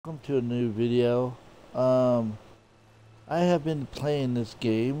Welcome to a new video. Um, I have been playing this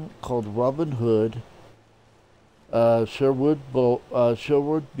game called Robin Hood, Sherwood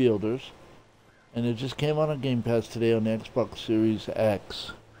Builders, and it just came on Game Pass today on the Xbox Series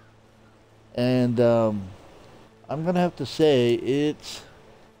X. And I'm gonna have to say it's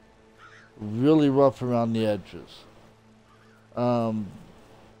really rough around the edges. Um,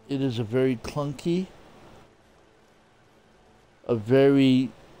 it is a very clunky, a very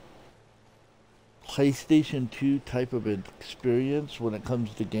PlayStation 2 type of experience when it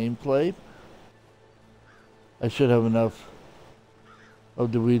comes to gameplay. I should have enough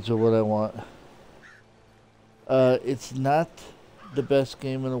of the weeds of what I want. It's not the best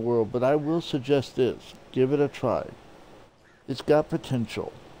game in the world, but I will suggest this. Give it a try. It's got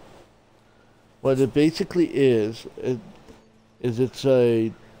potential. What it basically is it's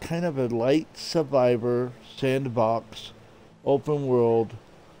a kind of a light survivor, sandbox, open world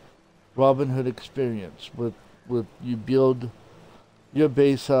Robin Hood experience with you build your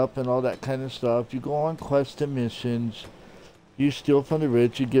base up and all that kind of stuff. You go on quests and missions. You steal from the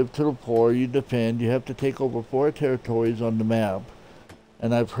rich, you give to the poor, you defend. You have to take over 4 territories on the map.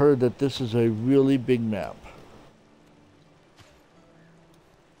 And I've heard that this is a really big map.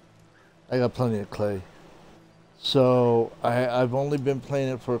 I got plenty of clay. So I've only been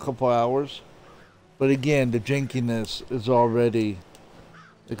playing it for a couple hours. But again, the jankiness is already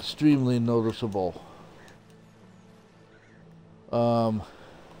extremely noticeable. There's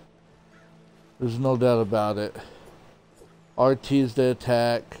no doubt about it. RT is the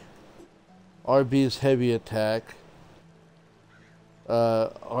attack. RB is heavy attack.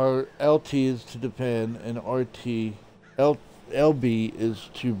 R LT is to defend, and LB is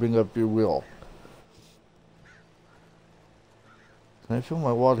to bring up your will. Can I fill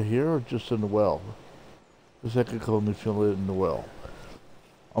my water here or just in the well? Because I could only fill it in the well.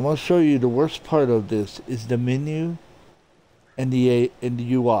 I'm going to show you the worst part of this is the menu and the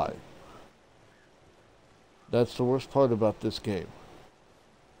UI. That's the worst part about this game.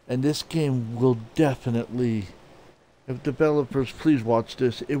 And this game will definitely, if developers please watch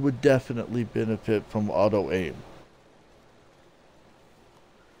this, it would definitely benefit from auto aim.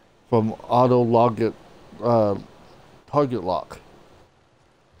 From target lock.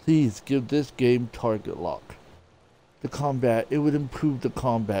 Please give this game target lock. The combat, it would improve the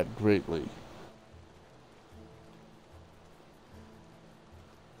combat greatly.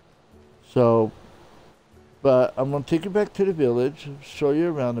 So, but I'm going to take you back to the village, show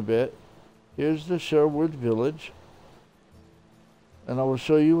you around a bit. Here's the Sherwood village. And I will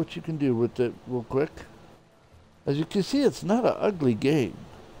show you what you can do with it real quick. As you can see, it's not an ugly game.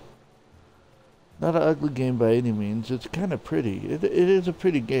 Not an ugly game by any means. It's kind of pretty. It is a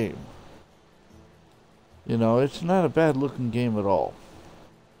pretty game. You know, it's not a bad looking game at all.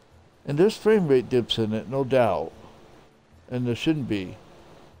 And there's frame rate dips in it, no doubt. And there shouldn't be.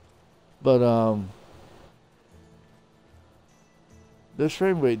 But, there's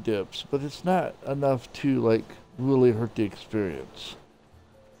frame rate dips, but it's not enough to, like, really hurt the experience.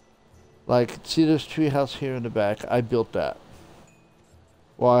 Like, see this treehouse here in the back? I built that.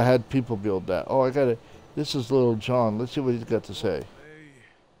 Well, I had people build that. Oh, this is little John. Let's see what he's got to say.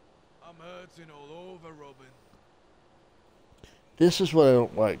 This is what I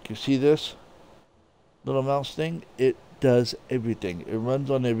don't like. You see this little mouse thing? It does everything. It runs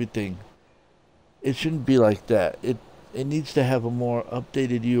on everything. It shouldn't be like that. It needs to have a more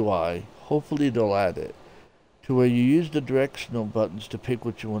updated UI. Hopefully they'll add it to where you use the directional buttons to pick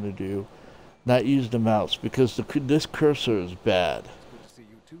what you want to do, not use the mouse, because this cursor is bad. Good to see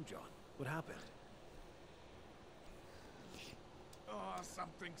you too, John. What happened? Oh,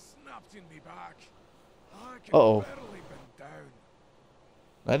 something snapped in me back. I can Uh-oh. barely bend down.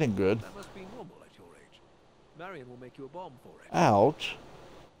 That ain't good. That must be normal at your age. Marion will make you a bomb for it. Ouch.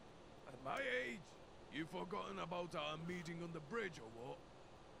 At my age, you forgotten about our meeting on the bridge or what?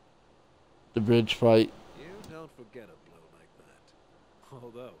 The bridge fight. You don't forget a blow like that.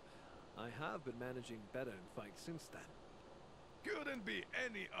 Although, I have been managing better in fights since then. Couldn't be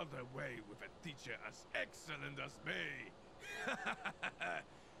any other way with a teacher as excellent as me.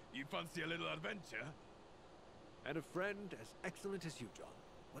 You fancy a little adventure? And a friend as excellent as you, John.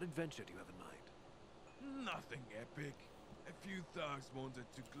 What adventure do you have in mind? Nothing epic. A few thugs wanted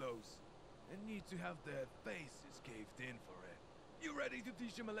too close and need to have their faces caved in for it. You ready to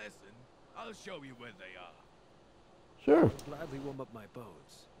teach them a lesson? I'll show you where they are. Sure. I'll gladly warm up my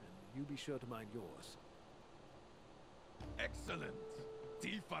bones, and you be sure to mind yours. Excellent.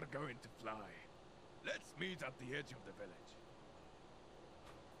 Teeth are going to fly. Let's meet at the edge of the village.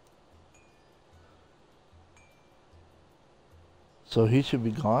 So he should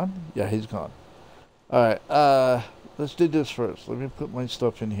be gone? Yeah, he's gone. Alright, let's do this first. Let me put my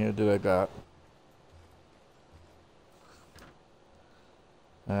stuff in here that I got.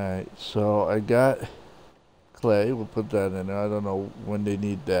 Alright, so I got clay. We'll put that in there. I don't know when they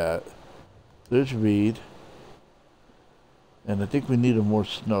need that. There's reed. And I think we need a more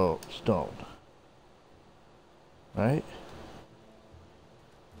stone. Right?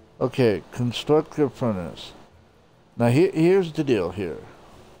 Okay, construct your furnace. Now here's the deal here.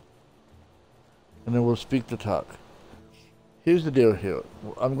 And then we'll speak to talk. Here's the deal here.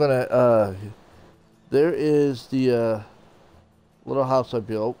 I'm gonna, there is the, little house I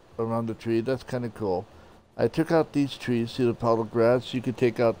built around the tree. That's kind of cool. I took out these trees. See the pile of grass? You could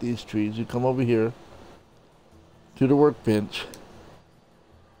take out these trees. You come over here to the workbench.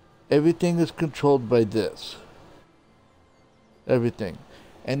 Everything is controlled by this. Everything.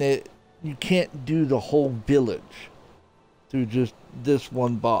 And you can't do the whole village through just this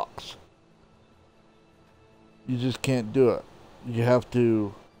one box. You just can't do it. You have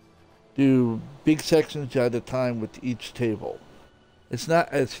to do big sections at a time with each table. It's not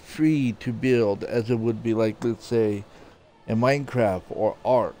as free to build as it would be, like, let's say, in Minecraft or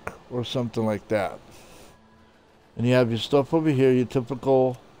Ark or something like that. And you have your stuff over here, your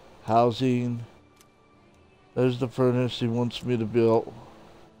typical housing. There's the furnace he wants me to build.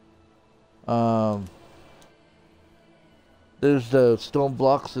 There's the stone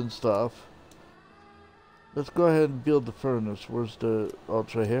blocks and stuff. Let's go ahead and build the furnace. Where's the... Oh,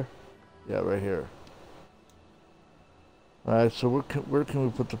 it's right here? Yeah, right here. Alright, so where can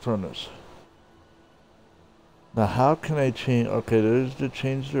we put the furnace? Now, how can I change... Okay, there's the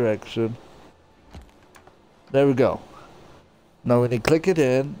change direction. There we go. Now, when you click it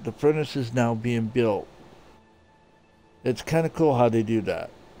in, the furnace is now being built. It's kind of cool how they do that.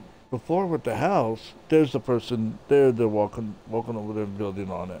 Before, with the house, there's the person... They're walking over there and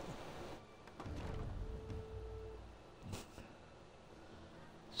building on it.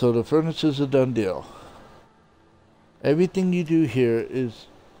 So the furnace is a done deal. Everything you do here is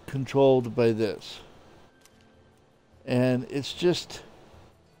controlled by this. And it's just...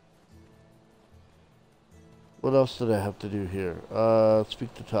 What else did I have to do here?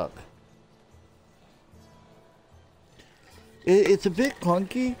 Speak to talk. It's a bit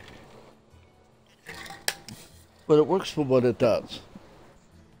clunky, but it works for what it does.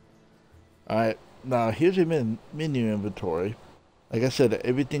 Alright, now here's your menu inventory. Like I said,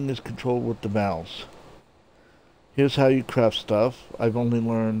 everything is controlled with the mouse. Here's how you craft stuff. I've only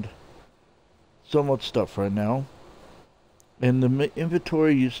learned so much stuff right now. In the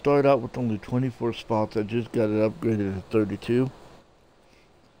inventory, you start out with only 24 spots. I just got it upgraded to 32.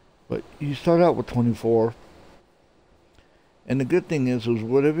 But you start out with 24. And the good thing is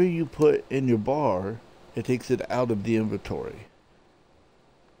whatever you put in your bar, it takes it out of the inventory.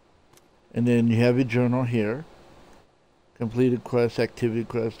 And then you have your journal here. Completed quests, activity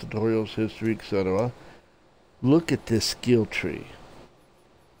quests, tutorials, history, etc. Look at this skill tree.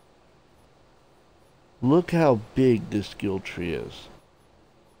 Look how big this skill tree is.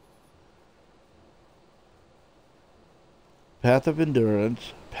 Path of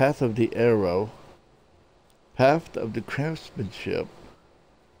Endurance, Path of the Arrow, Path of the Craftsmanship,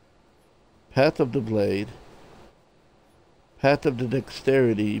 Path of the Blade, Path of the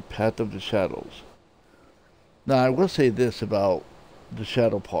Dexterity, Path of the Shadows. Now, I will say this about the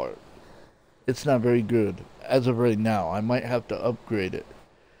shadow part. It's not very good as of right now. I might have to upgrade it.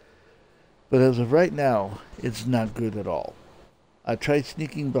 But as of right now, it's not good at all. I tried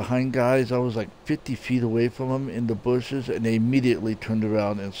sneaking behind guys. I was like 50 feet away from them in the bushes, and they immediately turned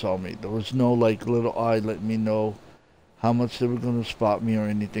around and saw me. There was no like little eye letting me know how much they were going to spot me or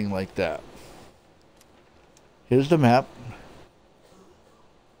anything like that. Here's the map.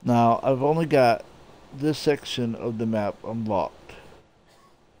 Now, I've only got this section of the map unlocked.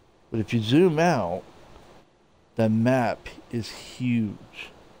 But if you zoom out, the map is huge.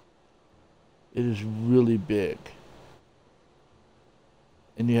 It is really big.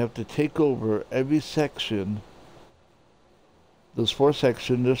 And you have to take over every section. There's 4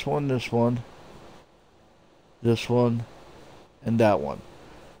 sections, this one, this one, this one, and that one.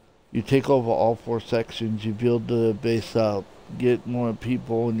 You take over all 4 sections, you build the base up, get more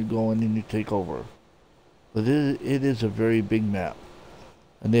people, and you go in and you take over. But it is a very big map.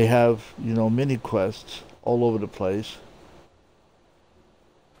 And they have, you know, mini quests all over the place.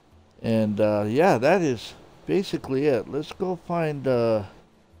 And, yeah, that is basically it. Let's go find,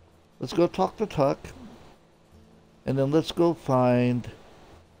 let's go talk to Tuck. And then let's go find,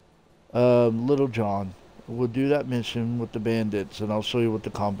 Little John. We'll do that mission with the bandits, and I'll show you what the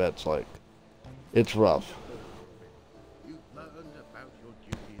combat's like. It's rough. You've learned a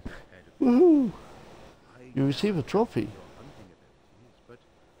Woohoo! I You receive a gather trophy. your hunting abilities, but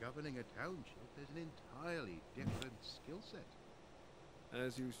governing a township is an entirely different skill set.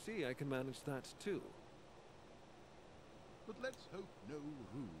 As you see, I can manage that too. But let's hope no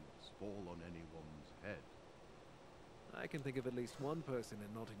roofs fall on anyone's head. I can think of at least one person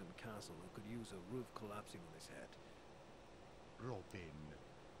in Nottingham Castle who could use a roof collapsing on his head. Robin.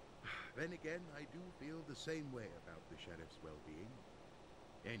 Then again, I do feel the same way about the sheriff's well-being.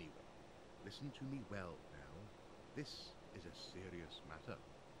 Anyway, listen to me well now. This is a serious matter.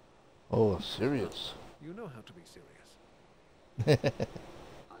 Oh, serious. You know how to be serious.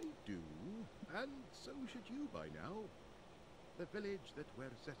 I do, and so should you by now. The village that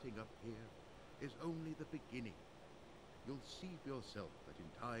we're setting up here is only the beginning. You'll see for yourself that in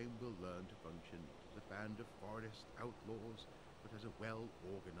time we'll learn to function not as a band of forest outlaws, but as a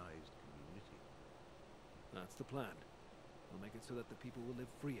well-organized community. That's the plan. We'll make it so that the people will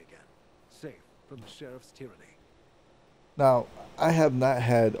live free again, safe from the sheriff's tyranny. Now, I have not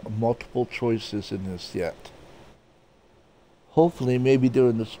had multiple choices in this yet. Hopefully, maybe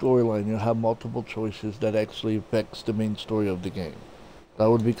during the storyline, you'll have multiple choices that actually affects the main story of the game. That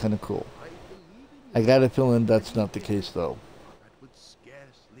would be kind of cool. I believe in I you. got a feeling that's not the case, though. That would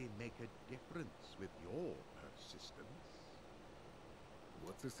scarcely make a difference with your persistence.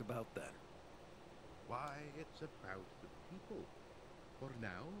 What's this about then? Why, it's about the people. For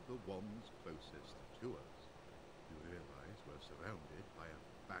now, the ones closest to us. You realize we're surrounded by a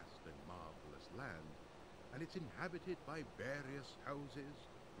vast and marvelous land, and it's inhabited by various houses,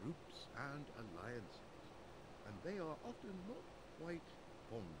 groups, and alliances. And they are often not quite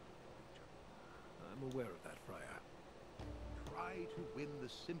fond of each other. I'm aware of that, Friar. Try to win the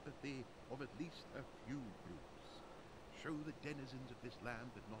sympathy of at least a few groups. Show the denizens of this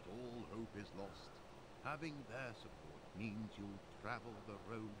land that not all hope is lost. Having their support means you'll travel the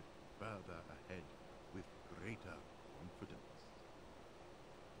road further ahead with greater confidence.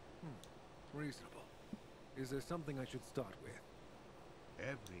 Reasonable. Is there something I should start with?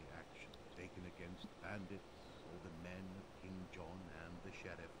 Every action taken against bandits or the men of King John and the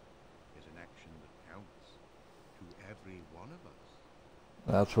sheriff is an action that counts to every one of us.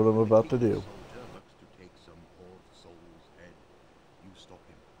 That's what I'm When about the to do. king's soldier looks to take some poor soul's head, you stop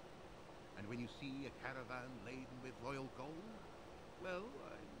him. And when you see a caravan laden with royal gold, well,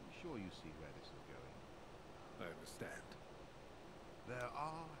 I'm sure you see where this is going. I understand. There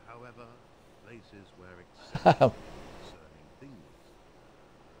are, however, places where exceptional concerning things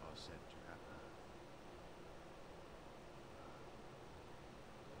are said to happen.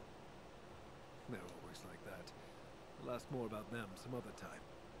 They're always like that. We'll ask more about them some other time.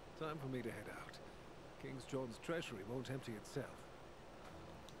 Time for me to head out. King's John's treasury won't empty itself.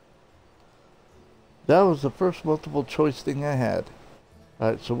 That was the first multiple choice thing I had.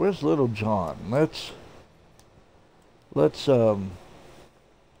 Alright, so where's Little John? Let's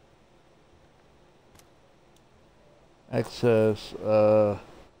access,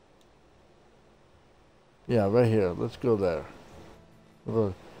 yeah, right here. Let's go there.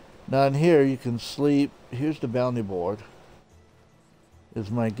 Now in here you can sleep. Here's the bounty board,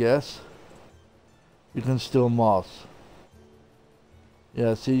 is my guess. You can steal moss.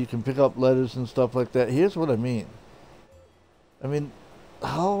 Yeah, see, you can pick up letters and stuff like that. Here's what I mean.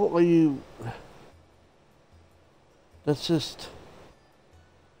 How are you... That's just...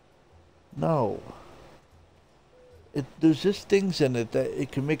 No. There's just things in it that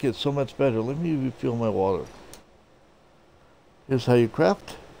it can make it so much better. Let me refill my water. Here's how you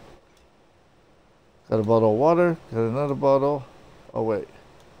craft. Got a bottle of water. Got another bottle. Oh, wait.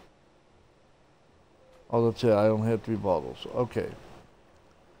 Oh, that's it. I only had 3 bottles. Okay.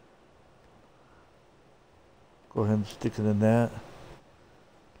 Go ahead and stick it in that.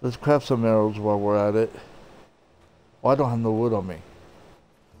 Let's craft some arrows while we're at it. Oh, I don't have no wood on me.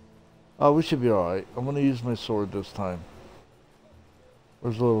 Oh, we should be alright. I'm going to use my sword this time.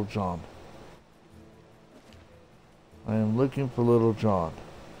 Where's Little John? I am looking for Little John.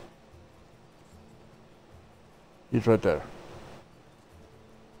 He's right there.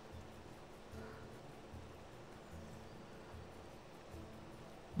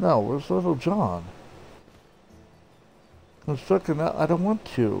 No, where's Little John? Constructing that? I don't want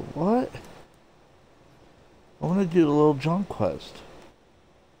to. What? I want to do the Little John quest.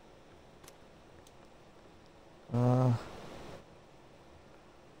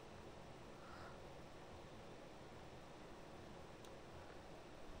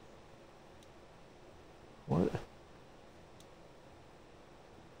 What?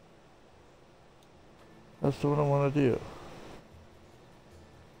 That's the one I want to do.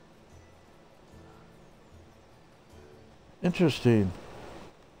 Interesting.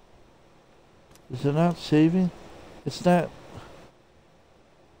 Is it not saving? It's not.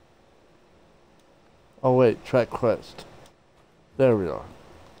 Oh wait, track quest. There we are.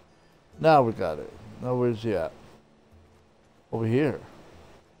 Now we got it. Now where's he at? Over here.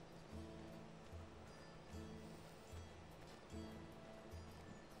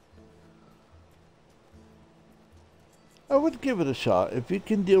 I would give it a shot. If you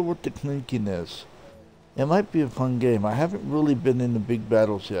can deal with the clinkiness, it might be a fun game. I haven't really been in the big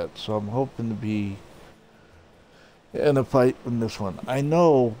battles yet, so I'm hoping to be in a fight in this one. I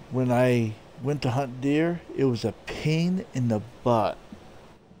know when I went to hunt deer, it was a pain in the butt.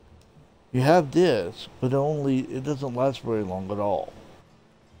 You have this, but it doesn't last very long at all.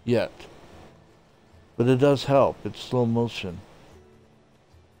 Yet. But it does help. It's slow motion.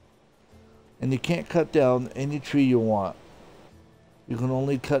 And you can't cut down any tree you want. You can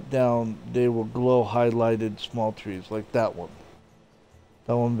only cut down, they will glow highlighted small trees, like that one.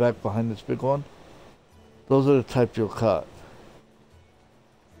 That one back behind this big one. Those are the type you'll cut.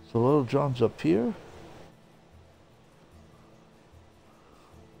 So Little John's up here.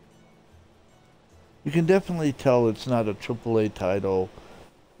 You can definitely tell it's not a AAA title.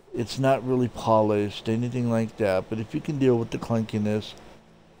 It's not really polished, anything like that. But if you can deal with the clunkiness,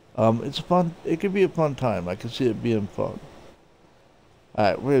 it's fun. It could be a fun time. I can see it being fun.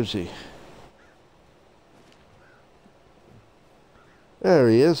 Alright, where is he? There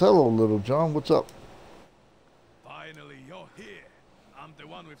he is. Hello, Little John. What's up? Finally, you're here. I'm the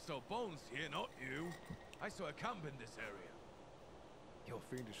one with sore bones here, not you. I saw a camp in this area. You're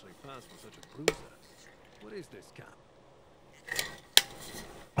fiendishly fast for such a bruiser. What is this camp?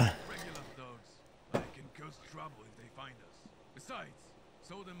 Regular thugs. They can cause trouble if they find us. Besides,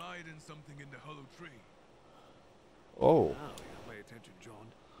 saw them hiding something in the hollow tree. Oh. Now you pay attention, John.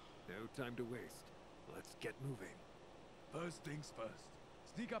 No time to waste. Let's get moving. First things first.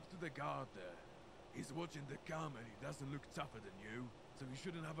 Sneak up to the guard there. He's watching the camp and he doesn't look tougher than you, so you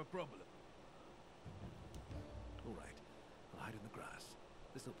shouldn't have a problem. All right. I'll hide in the grass.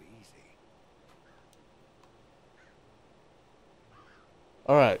 This'll be easy.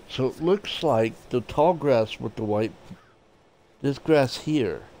 Alright, so it looks like the tall grass with the white... This grass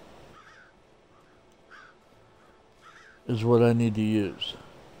here is what I need to use.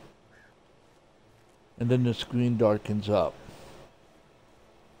 And then the screen darkens up.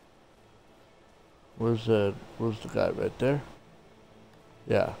 Where's the guy right there?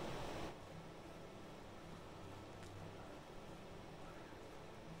 Yeah.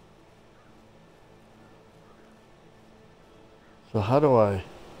 So how do I...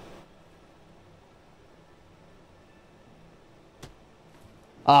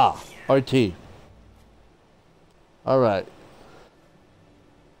 Ah, RT. Alright.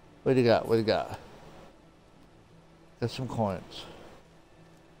 What do you got? What do you got? Got some coins.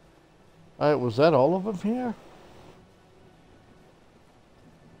 Alright, was that all of them here?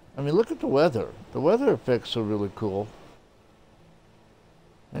 I mean, look at the weather. The weather effects are really cool.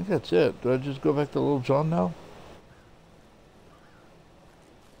 I think that's it. Do I just go back to Little John now?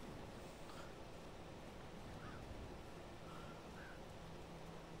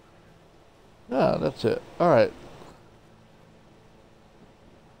 Yeah, that's it. Alright.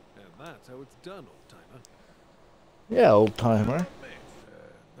 And that's how it's done, old-timer. Yeah, old timer.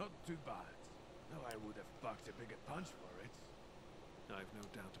 Not too bad. Though I would have bucked a bigger punch for it. I've no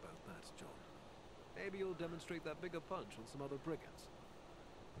doubt about that, John. Maybe you'll demonstrate that bigger punch on some other brigands.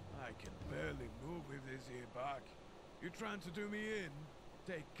 I can barely move with this here back. You trying to do me in?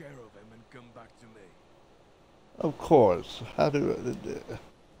 Take care of him and come back to me. Of course. How do I...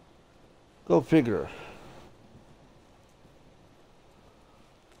 Go figure.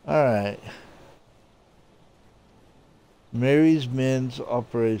 Alright. Mary's Men's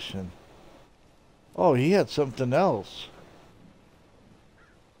Operation. Oh, he had something else.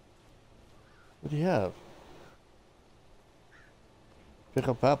 What do you have? Pick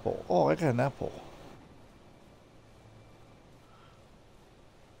up apple. Oh, I got an apple.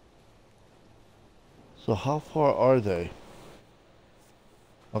 So how far are they?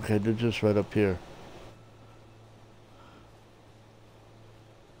 Okay, they're just right up here.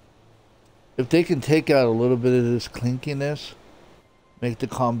 If they can take out a little bit of this clinkiness, make the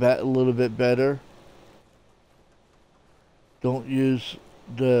combat a little bit better. Don't use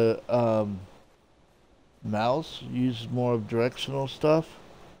the mouse, use more of directional stuff.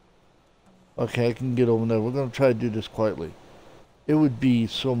 Okay, I can get over there. We're gonna try to do this quietly. It would be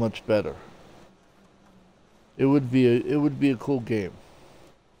so much better. It would be a cool game.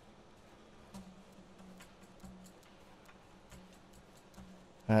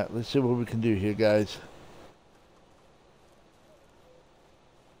 Alright, let's see what we can do here, guys.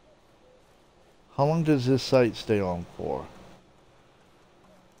 How long does this site stay on for?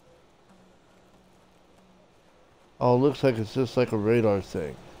 Oh, it looks like it's just like a radar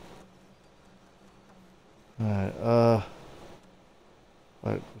thing. Alright, alright,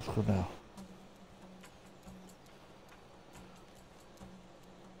 let's go now.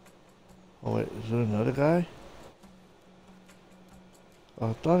 Oh wait, is there another guy? Oh,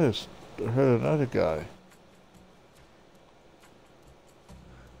 I thought I heard another guy.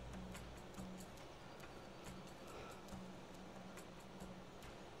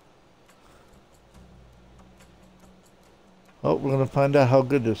 Oh, we're gonna find out how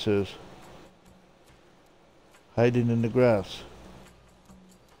good this is. Hiding in the grass.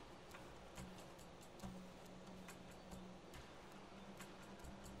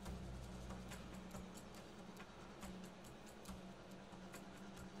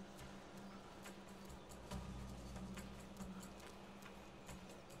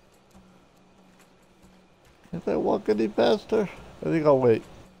 Can't I walk any faster? I think I'll wait.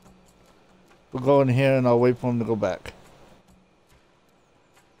 We'll go in here and I'll wait for him to go back.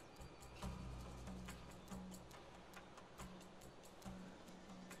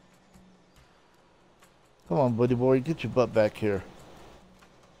 Come on, buddy boy, get your butt back here.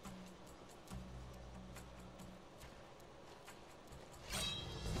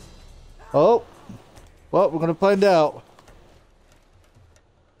 Oh, well, we're gonna find out.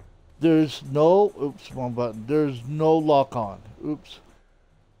 There's no, oops, wrong button. There's no lock on. Oops.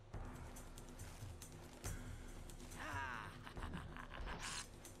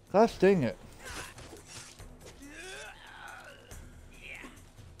 Gosh dang it.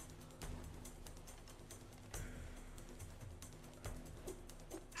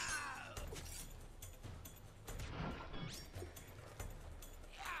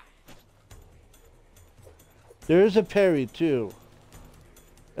 There is a parry too.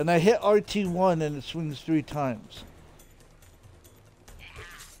 And I hit RT1 and it swings 3 times.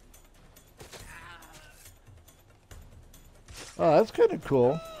 Oh, that's kind of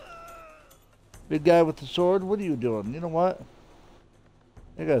cool. Big guy with the sword, what are you doing? You know what?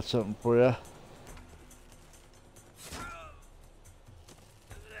 I got something for you.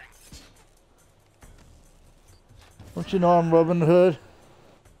 Don't you know I'm Robin Hood?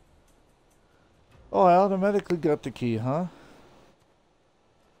 Oh, I automatically got the key, huh?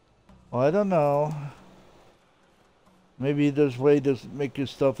 Well, I don't know. Maybe there's a way to make your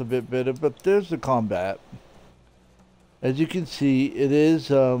stuff a bit better, but there's the combat. As you can see, it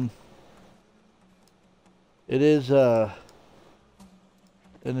is, and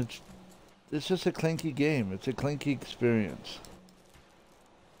it's just a clanky game. It's a clanky experience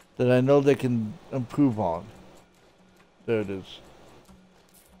that I know they can improve on. There it is.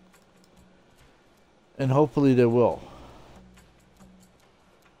 And hopefully they will.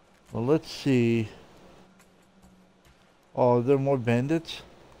 Well, let's see. Oh, are there more bandits?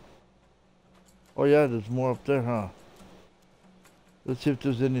 Oh yeah, there's more up there, huh? Let's see if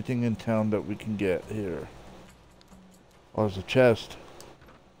there's anything in town that we can get here. Oh, there's a chest.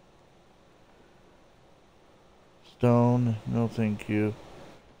 Stone, no thank you.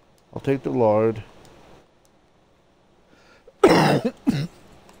 I'll take the lard.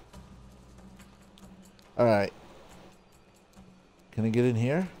 Alright. Can I get in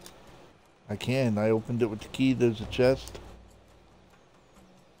here? I can. I opened it with the key. There's a chest.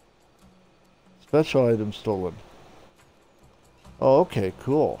 Special item stolen. Oh, okay,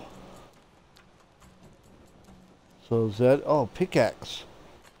 cool. So is that... Oh, pickaxe.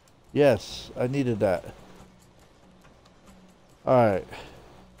 Yes, I needed that. Alright.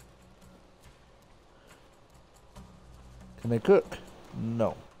 Can I cook?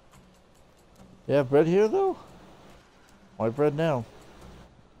 No. They have bread here, though? Why bread now?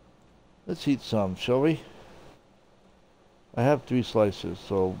 Let's eat some, shall we? I have 3 slices,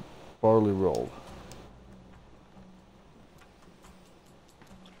 so barley roll.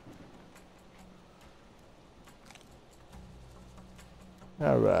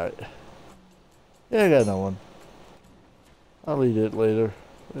 Alright. Yeah, I got no one. I'll eat it later.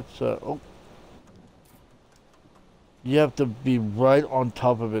 It's, oh. You have to be right on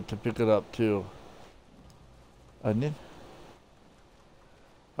top of it to pick it up, too. Onion?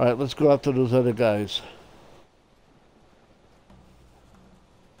 Alright, let's go after those other guys.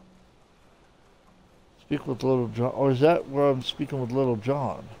 Speak with Little John. Or is that where I'm speaking with Little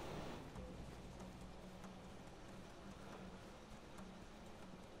John?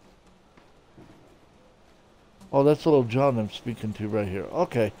 Oh, that's Little John I'm speaking to right here.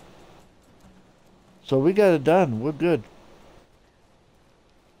 Okay. So we got it done. We're good.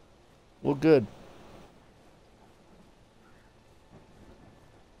 We're good.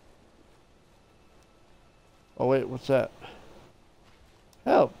 Oh wait, what's that?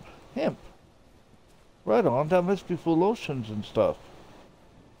 Help! Hemp! Right on, that must be for lotions and stuff.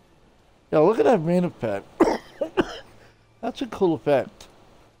 Yeah, look at that rain effect. That's a cool effect.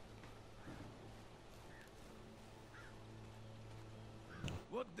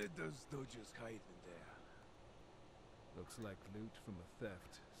 What did those dodgers hide in there? Looks like loot from a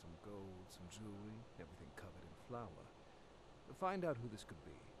theft. Some gold, some jewelry, everything covered in flour. Find out who this could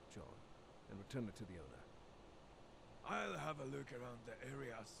be, John, and return it to the owner. I'll have a look around the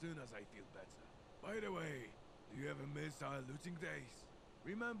area as soon as I feel better. By the way, do you ever miss our looting days?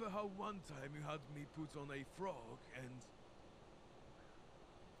 Remember how one time you had me put on a frog and...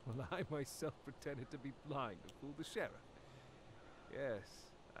 Well, I myself pretended to be blind to fool the sheriff. Yes,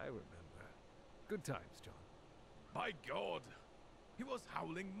 I remember. Good times, John. By God! He was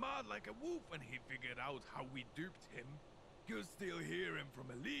howling mad like a wolf when he figured out how we duped him. Could still hear him from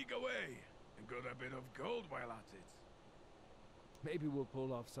a league away, and got a bit of gold while at it. Maybe we'll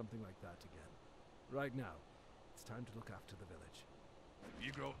pull off something like that again. Right now, it's time to look after the village.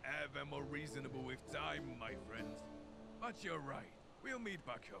 You grow ever more reasonable with time, my friend. But you're right. We'll meet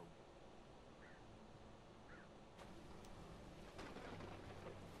back home.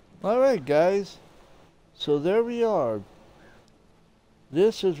 Alright guys, so there we are.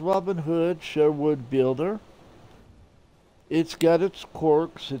 This is Robin Hood Sherwood Builder. It's got its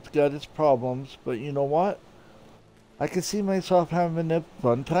quirks, it's got its problems, but you know what? I can see myself having a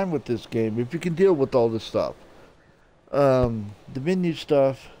fun time with this game if you can deal with all this stuff. The menu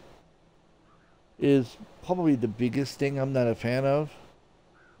stuff is probably the biggest thing I'm not a fan of.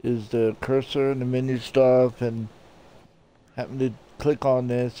 Is the cursor and the menu stuff and having to click on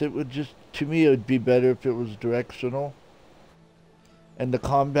this. It would just, to me, it would be better if it was directional. And the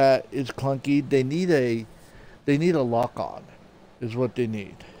combat is clunky. They need a lock-on, is what they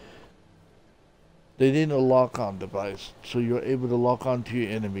need. They need a lock-on device, so you're able to lock on to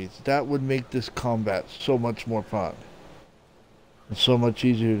your enemies. That would make this combat so much more fun. And so much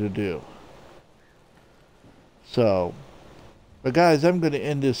easier to do. So, but guys, I'm going to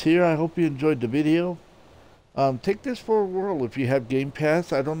end this here. I hope you enjoyed the video. Take this for a whirl if you have Game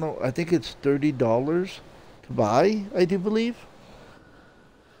Pass. I don't know, I think it's $30 to buy, I do believe.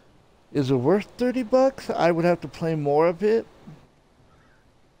 Is it worth 30 bucks? I would have to play more of it.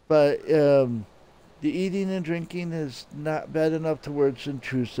 But the eating and drinking is not bad enough to where it's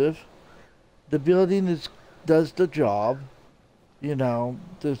intrusive. The building does the job. You know,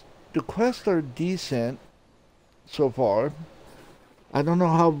 the quests are decent so far. I don't know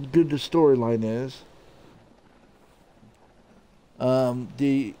how good the storyline is.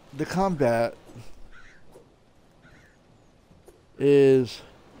 The combat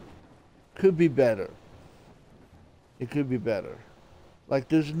could be better. It could be better. Like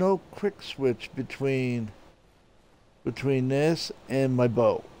there's no quick switch between this and my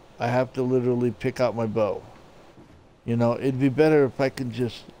bow. I have to literally pick out my bow. You know, it'd be better if I can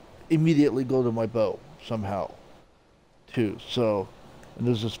just immediately go to my bow somehow too. So, and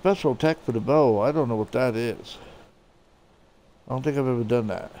there's a special attack for the bow. I don't know what that is. I don't think I've ever done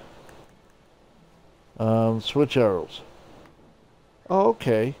that. Switch arrows. Oh,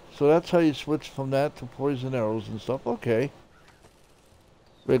 okay. So that's how you switch from that to poison arrows and stuff. Okay.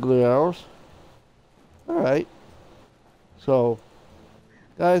 Regular arrows. Alright. So,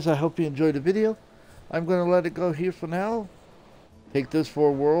 guys, I hope you enjoyed the video. I'm going to let it go here for now. Take this for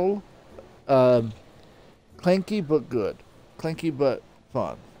a whirl. Clanky but good. Clanky but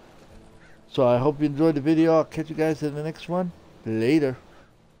fun. So I hope you enjoyed the video. I'll catch you guys in the next one. Later.